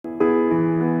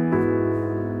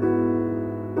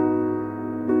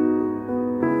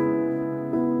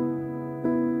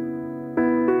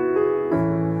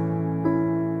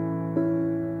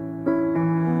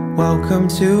Welcome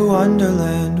to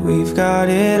Wonderland, we've got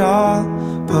it all.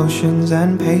 Potions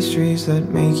and pastries that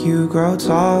make you grow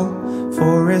tall.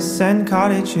 Forests and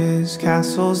cottages,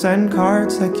 castles and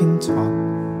carts that can talk.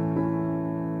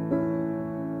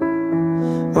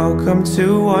 Welcome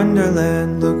to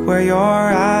Wonderland, look where you're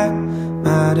at.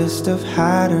 Maddest of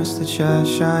hatters, the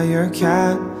Cheshire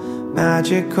Cat.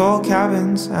 Magical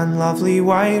cabins and lovely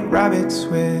white rabbits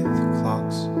with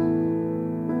clocks.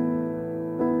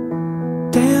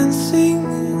 Dancing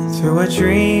through a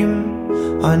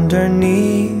dream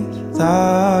underneath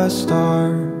the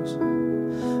stars.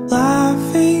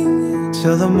 Laughing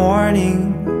till the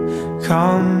morning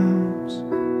comes.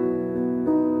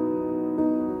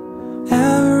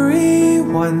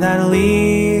 Everyone that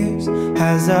leaves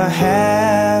has a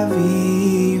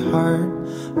heavy heart.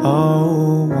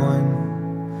 Oh,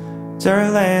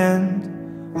 Wonderland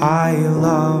I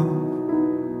love.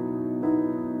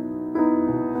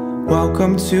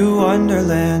 Welcome to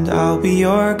Wonderland, I'll be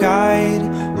your guide,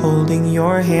 holding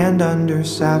your hand under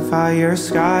sapphire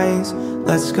skies.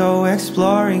 Let's go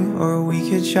exploring, or we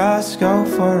could just go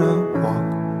for a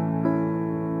walk.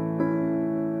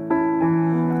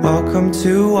 Welcome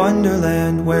to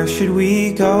Wonderland, where should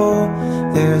we go?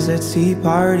 There's a tea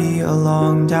party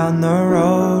along down the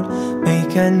road.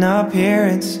 Make an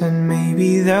appearance and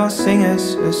maybe they'll sing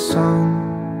us a song.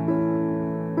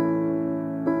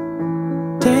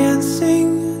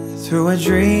 Dancing through a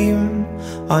dream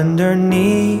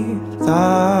underneath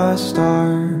the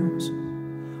stars.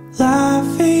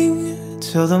 Laughing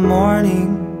till the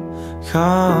morning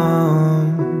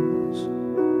comes.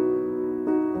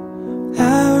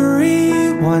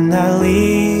 Everyone that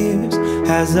leaves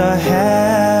has a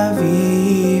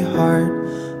heavy heart.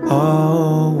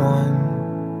 Oh,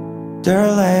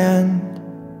 Wonderland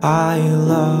I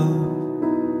love.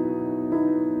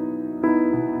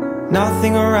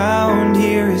 Nothing around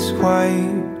here is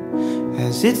quite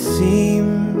as it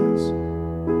seems.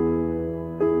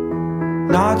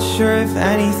 Not sure if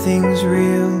anything's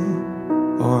real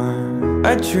or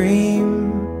a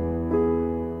dream.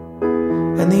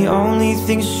 And the only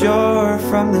thing sure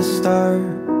from the start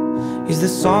is the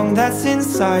song that's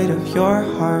inside of your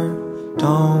heart.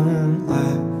 Don't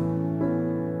let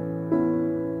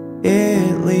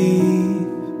it leave.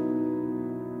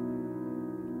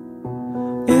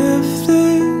 If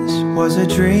this was a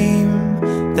dream,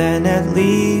 then at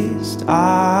least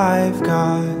I've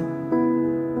got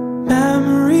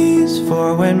memories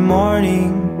for when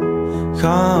morning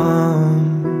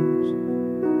comes.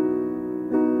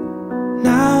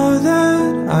 Now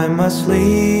that I must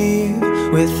leave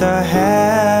with a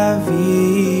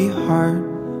heavy heart.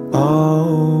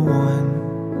 Oh,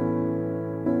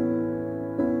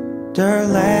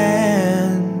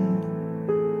 Wonderland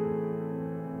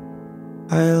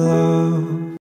I love.